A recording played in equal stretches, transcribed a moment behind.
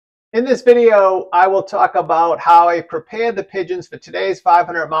In this video, I will talk about how I prepared the pigeons for today's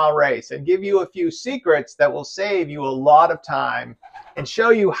 500-mile race and give you a few secrets that will save you a lot of time and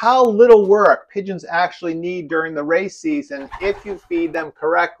show you how little work pigeons actually need during the race season if you feed them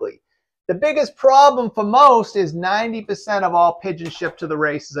correctly. The biggest problem for most is 90% of all pigeons shipped to the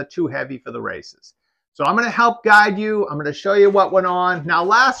races are too heavy for the races. So I'm going to help guide you. I'm going to show you what went on. Now,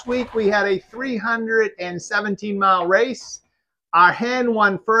 last week we had a 317-mile race. Our hen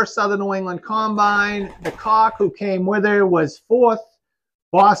won first Southern New England Combine. The cock who came with her was fourth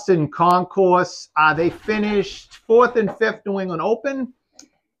Boston Concourse. They finished fourth and fifth New England Open.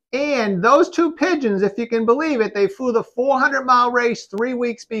 And those two pigeons, if you can believe it, they flew the 400-mile race 3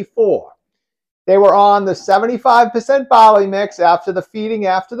 weeks before. They were on the 75% barley mix after the feeding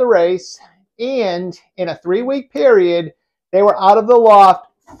after the race. And in a 3-week period, they were out of the loft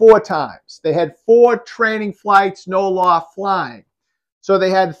 4 times. They had 4 training flights, no loft flying. So they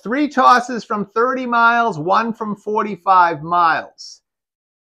had 3 tosses from 30 miles, 1 from 45 miles.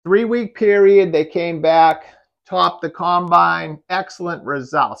 3-week period, they came back, topped the combine, excellent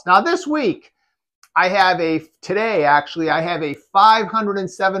results. Now this week, today I have a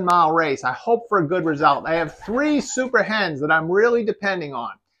 507-mile race. I hope for a good result. I have 3 super hens that I'm really depending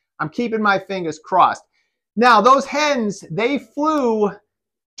on. I'm keeping my fingers crossed. Now those hens, they flew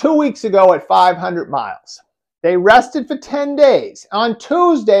 2 weeks ago at 500 miles. They rested for 10 days. On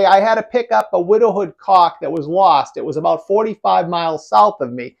Tuesday, I had to pick up a widowhood cock that was lost. It was about 45 miles south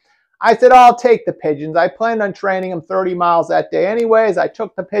of me. I said, I'll take the pigeons. I planned on training them 30 miles that day anyways. I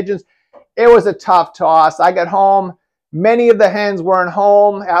took the pigeons. It was a tough toss. I got home. Many of the hens weren't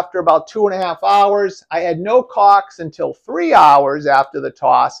home after about 2.5 hours. I had no cocks until 3 hours after the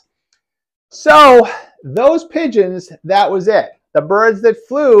toss. So those pigeons, that was it. The birds that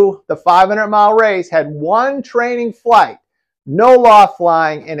flew the 500-mile race had 1 training flight, no loft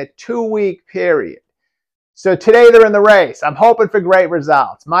flying in a 2-week period. So today they're in the race. I'm hoping for great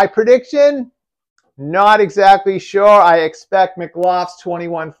results. My prediction, not exactly sure. I expect McLaugh's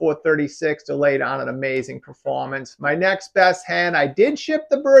 21-436 to lay down an amazing performance. My next best hen, I did ship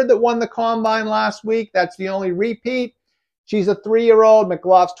the bird that won the combine last week. That's the only repeat. She's a 3-year-old,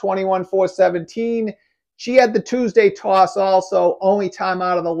 McLaugh's 21-417. She had the Tuesday toss also, only time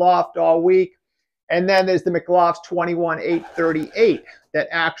out of the loft all week. And then there's the McLaugh's 21-838 that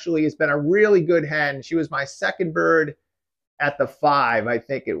actually has been a really good hen. She was my second bird at the 5, I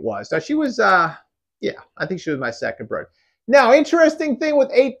think it was. So she was, I think she was my second bird. Now, interesting thing with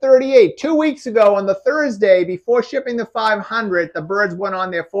 838. 2 weeks ago on the Thursday, before shipping the 500, the birds went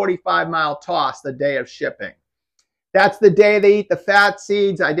on their 45-mile toss the day of shipping. That's the day they eat the fat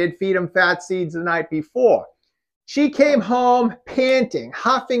seeds. I did feed them fat seeds the night before. She came home panting,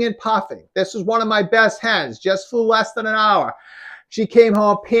 huffing and puffing. This was one of my best hens, just flew less than an hour. She came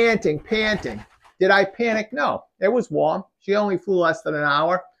home panting. Did I panic? No, it was warm. She only flew less than an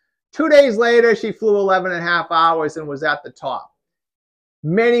hour. 2 days later, she flew 11.5 hours and was at the top.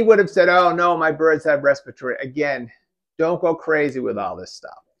 Many would have said, oh no, my birds have respiratory. Again, don't go crazy with all this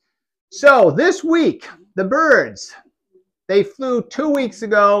stuff. So this week, the birds, they flew 2 weeks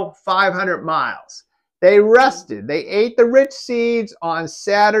ago, 500 miles. They rested. They ate the rich seeds on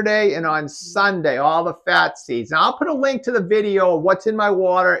Saturday and on Sunday, all the fat seeds. Now, I'll put a link to the video of what's in my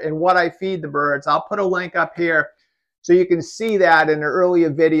water and what I feed the birds. I'll put a link up here so you can see that in an earlier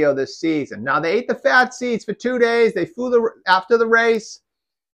video this season. Now, they ate the fat seeds for 2 days. They flew after the race.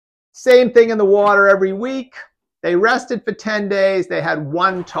 Same thing in the water every week. They rested for 10 days. They had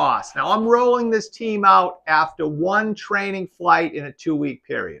 1 toss. Now, I'm rolling this team out after 1 training flight in a 2-week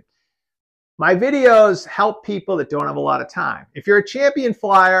period. My videos help people that don't have a lot of time. If you're a champion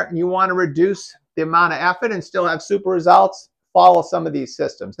flyer and you want to reduce the amount of effort and still have super results, follow some of these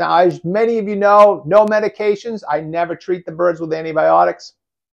systems. Now, as many of you know, no medications. I never treat the birds with antibiotics.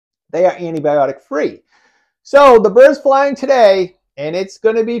 They are antibiotic free. So the birds flying today, and it's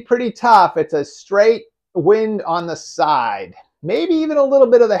going to be pretty tough. It's a straight wind on the side, maybe even a little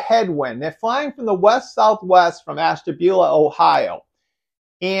bit of the headwind. They're flying from the west-southwest from Ashtabula, Ohio,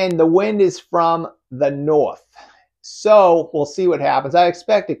 and the wind is from the north. So we'll see what happens. I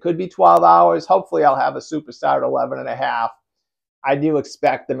expect it could be 12 hours. Hopefully I'll have a superstar at 11.5. I do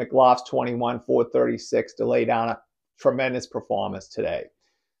expect the McLaugh's 21-436 to lay down a tremendous performance today.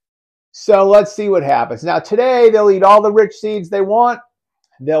 So let's see what happens. Now today they'll eat all the rich seeds they want.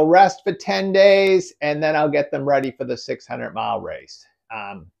 They'll rest for 10 days, and then I'll get them ready for the 600-mile race.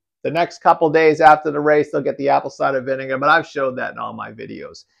 The next couple days after the race, they'll get the apple cider vinegar, but I've showed that in all my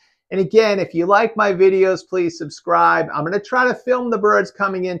videos. And again, if you like my videos, please subscribe. I'm going to try to film the birds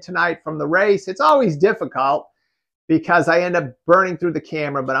coming in tonight from the race. It's always difficult because I end up burning through the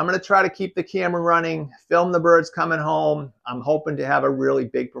camera. But I'm going to try to keep the camera running, film the birds coming home. I'm hoping to have a really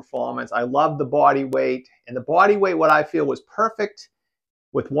big performance. I love the body weight. And the body weight, what I feel was perfect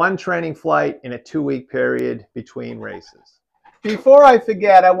with one training flight in a 2-week period between races. Before I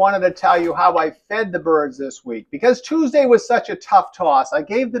forget, I wanted to tell you how I fed the birds this week. Because Tuesday was such a tough toss, I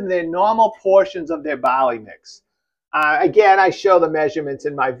gave them their normal portions of their barley mix. Again, I show the measurements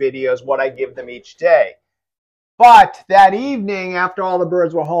in my videos, what I give them each day. But that evening, after all the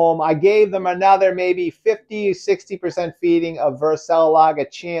birds were home, I gave them another maybe 50-60% feeding of Vercellaga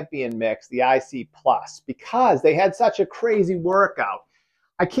Champion Mix, the IC Plus, because they had such a crazy workout.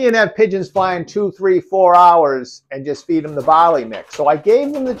 I can't have pigeons flying 2, 3, 4 hours and just feed them the barley mix. So I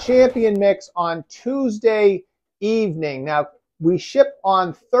gave them the Champion Mix on Tuesday evening. Now, we ship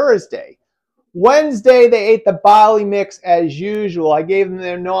on Thursday. Wednesday, they ate the barley mix as usual. I gave them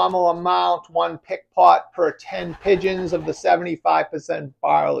their normal amount, 1 pick pot per 10 pigeons of the 75%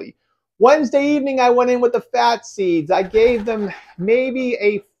 barley. Wednesday evening, I went in with the fat seeds. I gave them maybe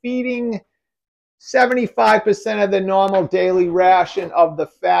a feeding 75% of the normal daily ration of the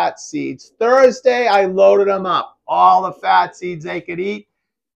fat seeds. Thursday, I loaded them up. All the fat seeds they could eat.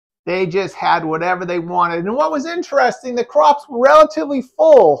 They just had whatever they wanted. And what was interesting, the crops were relatively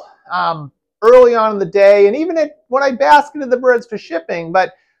full early on in the day, and even when I basketed the birds for shipping.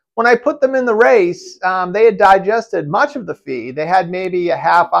 But when I put them in the race, they had digested much of the feed. They had maybe a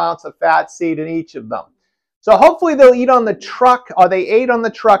 ½ ounce of fat seed in each of them. So hopefully they'll eat on the truck, or they ate on the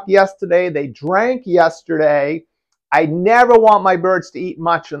truck yesterday. They drank yesterday. I never want my birds to eat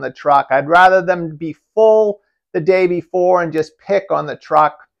much on the truck. I'd rather them be full the day before and just pick on the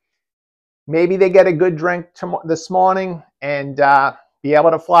truck. Maybe they get a good drink this morning and be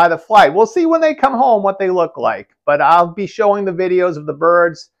able to fly the flight. We'll see when they come home what they look like. But I'll be showing the videos of the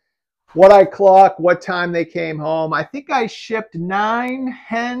birds, what I clocked, what time they came home. I think I shipped 9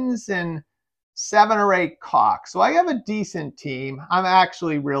 hens and 7 or 8 cocks. So I have a decent team. I'm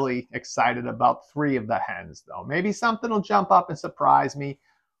actually really excited about 3 of the hens, though. Maybe something will jump up and surprise me.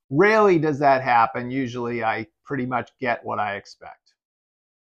 Rarely does that happen. Usually I pretty much get what I expect.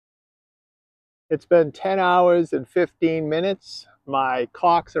 It's been 10 hours and 15 minutes. My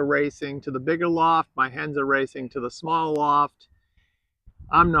cocks are racing to the bigger loft. My hens are racing to the small loft.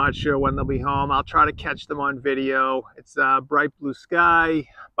 I'm not sure when they'll be home. I'll try to catch them on video. It's bright blue sky,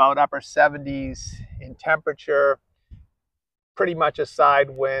 about upper 70s in temperature. Pretty much a side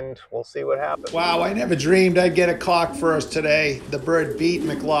wind. We'll see what happens. Wow, I never dreamed I'd get a cock first today. The bird beat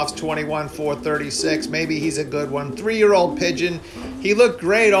McLaugh's 21-436. Maybe he's a good one. 3-year-old pigeon. He looked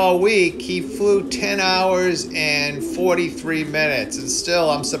great all week. He flew 10 hours and 43 minutes. And still,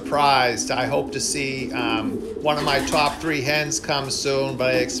 I'm surprised. I hope to see one of my top 3 hens come soon,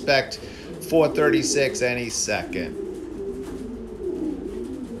 but I expect 436 any second.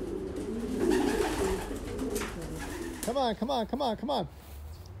 Come on, come on, come on, come on.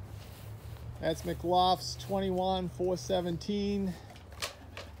 That's McLaugh's 21-417.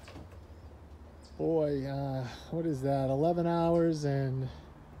 Boy, what is that? 11 hours and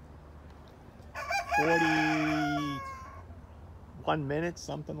 41 minutes,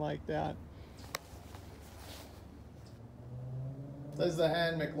 something like that. There's the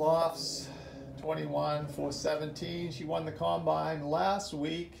hen, McLaugh's 21-417. She won the combine last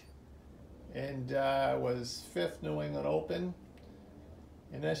week and was 5th New England Open.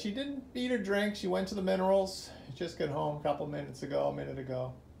 And she didn't eat or drink. She went to the minerals. She just got home a couple minutes ago, a minute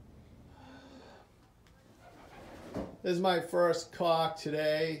ago. This is my first cock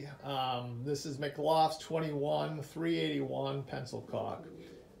today. This is McLaugh's 21-381 pencil cock.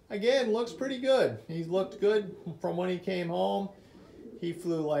 Again, looks pretty good. He looked good from when he came home. He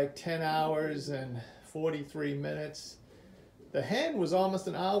flew like 10 hours and 43 minutes. The hen was almost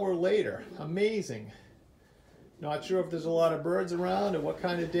an hour later. Amazing. Not sure if there's a lot of birds around or what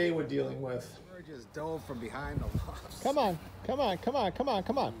kind of day we're dealing with. Bird just dove from behind the loft. Come on, come on, come on, come on,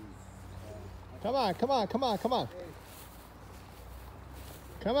 come on. Come on, come on, come on, come on.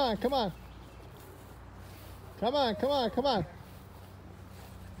 Come on, come on. Come on, come on, come on.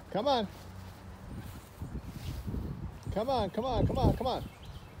 Come on. Come on, come on, come on, come on.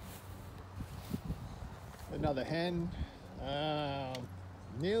 Another hen.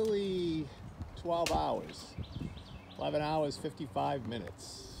 Nearly 12 hours. 11 hours, 55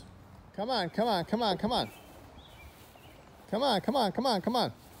 minutes. Come on, come on, come on, come on. Come on, come on, come on, come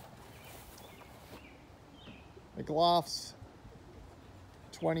on. McLaugh's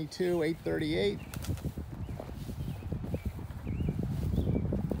 22-838.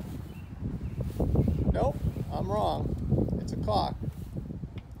 Nope, I'm wrong. It's a cock.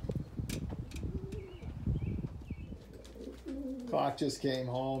 Cock just came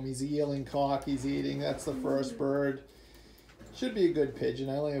home. He's a yearling cock. He's eating. That's the first bird. Should be a good pigeon.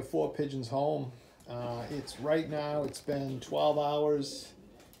 I only have 4 pigeons home. It's right now, it's been 12 hours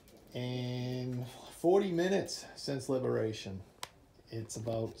and 40 minutes since liberation. It's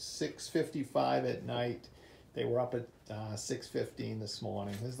about 6:55 at night. They were up at 6:15 this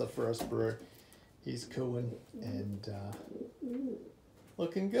morning. This is the first bird. He's cooing and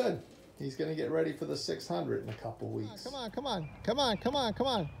looking good. He's going to get ready for the 600 in a couple weeks. Come on, come on, come on, come on, come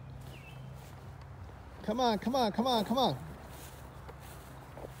on. Come on, come on, come on, come on.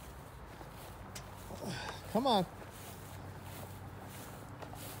 Come on.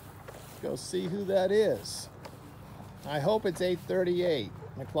 Let's go see who that is. I hope it's 838.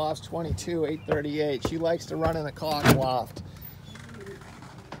 McLaugh's 22, 838. She likes to run in the cock loft.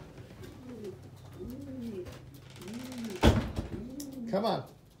 Come on.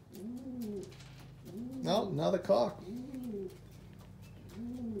 No, another cock.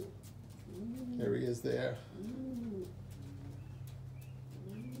 There he is there.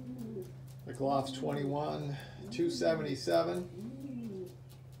 McLaugh's 21, 277.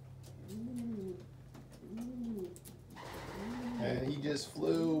 And he just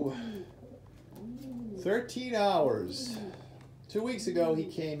flew 13 hours. 2 weeks ago, he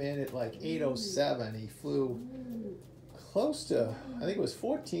came in at like 8:07. He flew close to, I think it was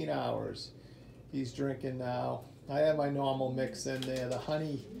 14 hours. He's drinking now. I have my normal mix in there. The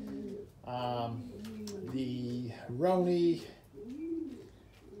honey, the Roni,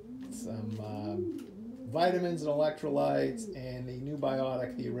 some vitamins and electrolytes, and the new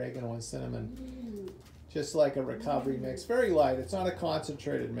biotic, the oregano and cinnamon. Just like a recovery mix. Very light. It's not a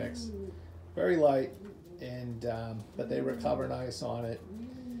concentrated mix. Very light, and but they recover nice on it.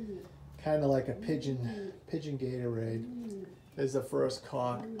 Kind of like a pigeon Gatorade. There's the first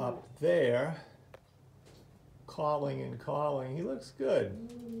cock up there. Calling and calling. He looks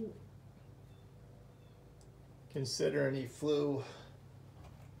good. Considering he flew,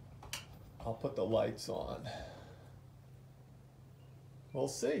 I'll put the lights on. We'll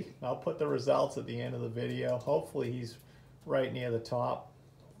see. I'll put the results at the end of the video. Hopefully he's right near the top.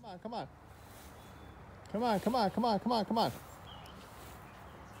 Come on, come on. Come on, come on, come on, come on, come on.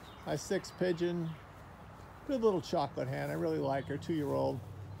 My 6 pigeon. Good little chocolate hen. I really like her. 2-year-old.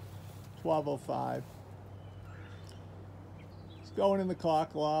 1205. She's going in the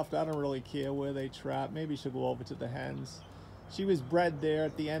cock loft. I don't really care where they trap. Maybe she'll go over to the hens. She was bred there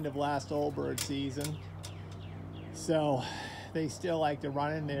at the end of last old bird season. So they still like to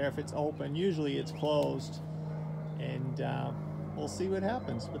run in there if it's open. Usually it's closed. And we'll see what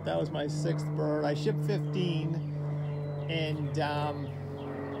happens. But that was my 6th bird. I shipped 15. And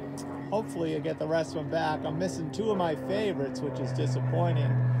hopefully I get the rest of them back. I'm missing 2 of my favorites, which is disappointing.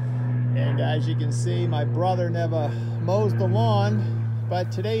 And as you can see, my brother never mows the lawn. But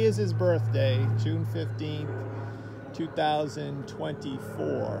today is his birthday, June 15th,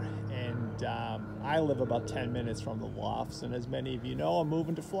 2024. And I live about 10 minutes from the lofts, and as many of you know, I'm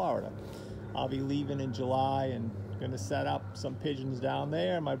moving to Florida. I'll be leaving in July and going to set up some pigeons down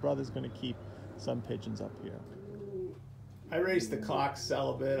there, and my brother's going to keep some pigeons up here. I raised the cock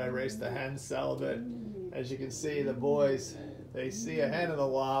celibate, I raised the hen celibate. As you can see, the boys, they see a hen in the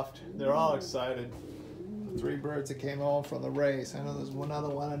loft, they're all excited. 3 birds that came home from the race. I know there's another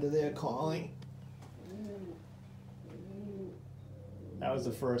one under there calling. That was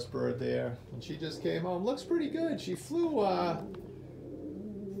the first bird there, and she just came home. Looks pretty good. She flew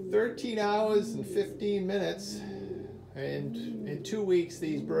 13 hours and 15 minutes, and in 2 weeks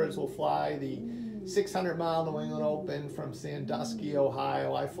these birds will fly the 600-mile New England Open from Sandusky,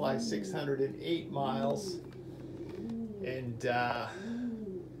 Ohio. I fly 608 miles, and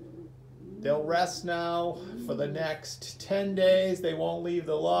they'll rest now for the next 10 days. They won't leave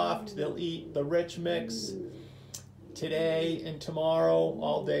the loft. They'll eat the rich mix today and tomorrow,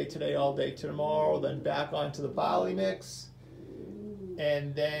 all day today, all day tomorrow, then back onto the barley mix,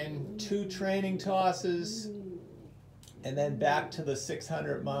 and then 2 training tosses, and then back to the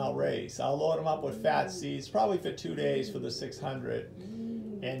 600-mile race. I'll load them up with fat seeds, probably for 2 days for the 600,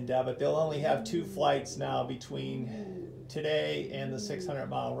 and but they'll only have 2 flights now between today and the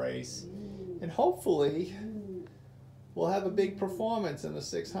 600-mile race, and hopefully we'll have a big performance in the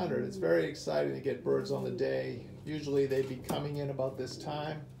 600. It's very exciting to get birds on the day. Usually they'd be coming in about this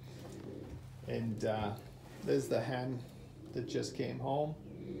time. And there's the hen that just came home.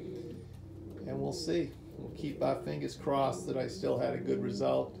 And we'll see. We'll keep our fingers crossed that I still had a good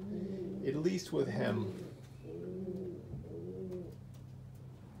result, at least with him.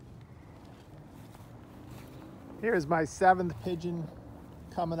 Here's my 7th pigeon.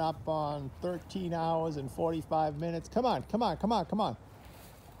 coming up on 13 hours and 45 minutes. Come on, come on, come on, come on.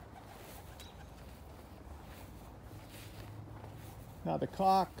 Now the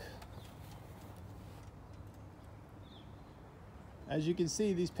cock, as you can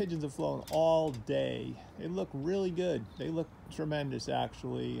see, these pigeons have flown all day. They look really good. They look tremendous,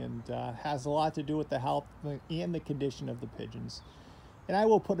 actually, and has a lot to do with the health and the condition of the pigeons. And I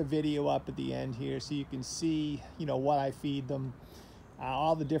will put a video up at the end here so you can see, you know, what I feed them,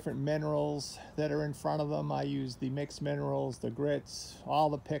 all the different minerals that are in front of them. I use the mixed minerals, the grits, all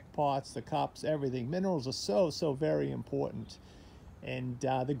the pick pots, the cups, everything. Minerals are so very important. And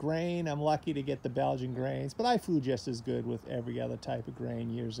the grain, I'm lucky to get the Belgian grains, but I flew just as good with every other type of grain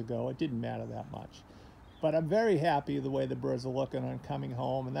years ago. It didn't matter that much. But I'm very happy with the way the birds are looking on coming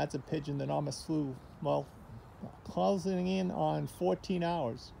home, and that's a pigeon that almost flew, well, closing in on 14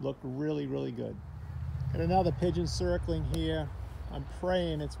 hours. Looked really, really good. And another pigeon circling here. I'm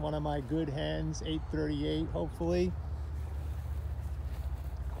praying it's one of my good hens, 838, hopefully.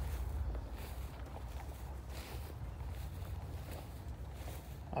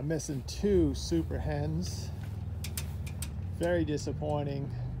 I'm missing 2 super hens. Very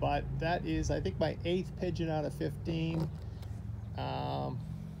disappointing, but that is, I think, my 8th pigeon out of 15.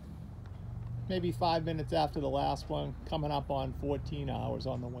 Maybe 5 minutes after the last one, coming up on 14 hours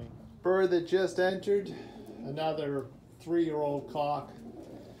on the wing. Bird that just entered, another 3-year-old cock.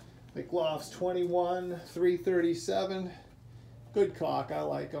 McLaugh's 21, 337. Good cock, I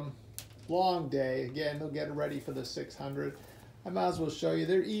like them. Long day, again, they'll get ready for the 600. I might as well show you.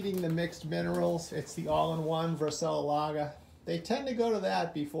 They're eating the mixed minerals. It's the all-in-one Vercellaga. They tend to go to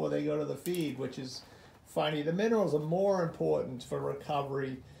that before they go to the feed, which is funny. The minerals are more important for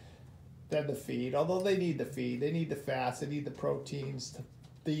recovery than the feed, although they need the feed. They need the fats, they need the proteins.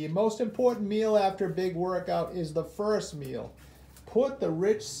 The most important meal after a big workout is the first meal. Put the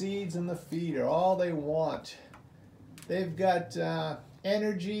rich seeds in the feeder, all they want. They've got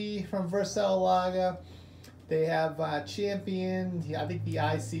energy from Vercellaga. They have Champion, I think the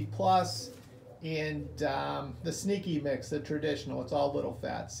IC Plus, and the Sneaky Mix, the traditional. It's all little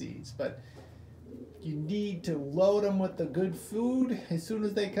fat seeds. But you need to load them with the good food as soon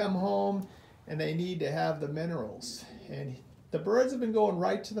as they come home, and they need to have the minerals. And the birds have been going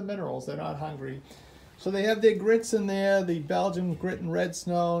right to the minerals. They're not hungry. So they have their grits in there, the Belgian grit and red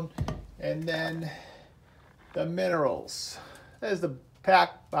snow, and then the minerals. There's the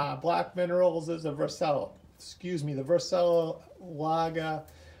pack black minerals. There's the Vercellaga,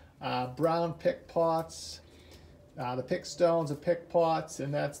 brown pick pots, the pick stones of pick pots,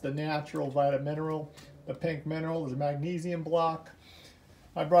 and that's the natural vitamin mineral. The pink mineral is a magnesium block.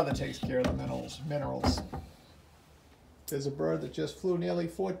 My brother takes care of the minerals. There's a bird that just flew nearly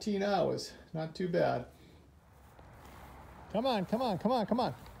 14 hours. Not too bad. Come on, come on, come on, come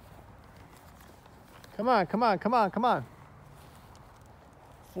on. Come on, come on, come on, come on.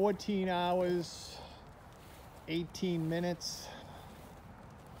 14 hours, 18 minutes.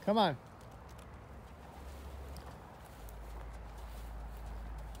 Come on.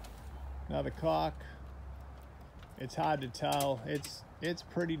 Now the cock, it's hard to tell. It's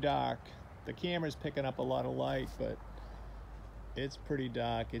pretty dark. The camera's picking up a lot of light, but it's pretty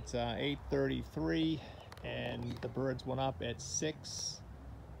dark. It's 8:33, and the birds went up at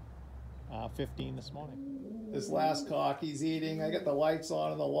 6:15 this morning. This last cock he's eating, I got the lights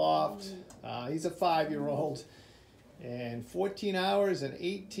on in the loft. He's a 5-year-old, and 14 hours and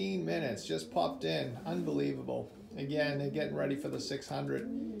 18 minutes just popped in. Unbelievable. Again, they're getting ready for the 600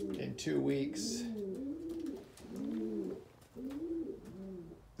 in 2 weeks.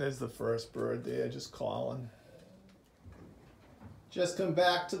 There's the first bird there, just calling. Just come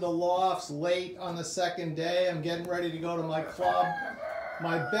back to the lofts late on the second day. I'm getting ready to go to my club.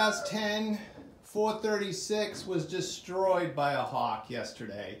 My best hen, 436, was destroyed by a hawk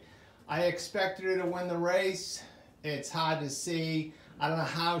yesterday. I expected her to win the race. It's hard to see. I don't know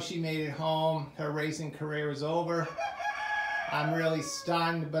how she made it home. Her racing career is over. I'm really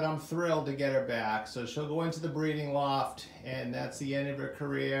stunned, but I'm thrilled to get her back. So she'll go into the breeding loft, and that's the end of her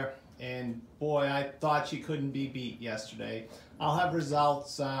career. And boy, I thought she couldn't be beat yesterday. I'll have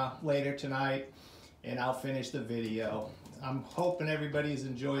results later tonight, and I'll finish the video. I'm hoping everybody's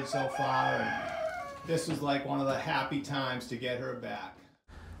enjoyed so far, and this was like one of the happy times to get her back.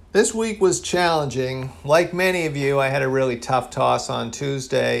 This week was challenging. Like many of you, I had a really tough toss on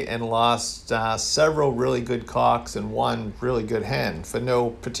Tuesday and lost several really good cocks and one really good hen for no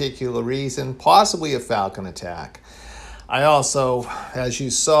particular reason, possibly a falcon attack. I also, as you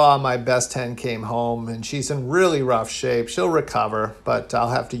saw, my best hen came home and she's in really rough shape. She'll recover, but I'll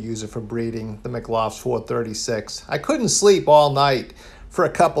have to use her for breeding, the McLaugh's 436. I couldn't sleep all night for a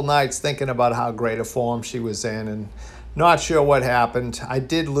couple nights thinking about how great a form she was in, and not sure what happened. I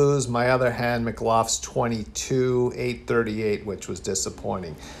did lose my other hen, McLough's 22, 838, which was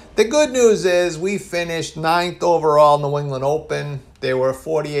disappointing. The good news is we finished 9th overall in the New England Open. There were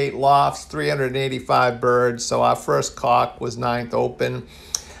 48 lofts, 385 birds, so our first cock was 9th open.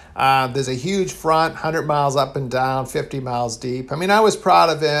 There's a huge front, 100 miles up and down, 50 miles deep. I mean, I was proud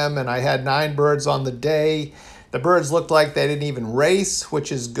of him, and I had 9 birds on the day. The birds looked like they didn't even race,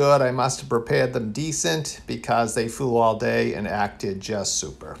 which is good. I must have prepared them decent because they flew all day and acted just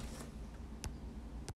super.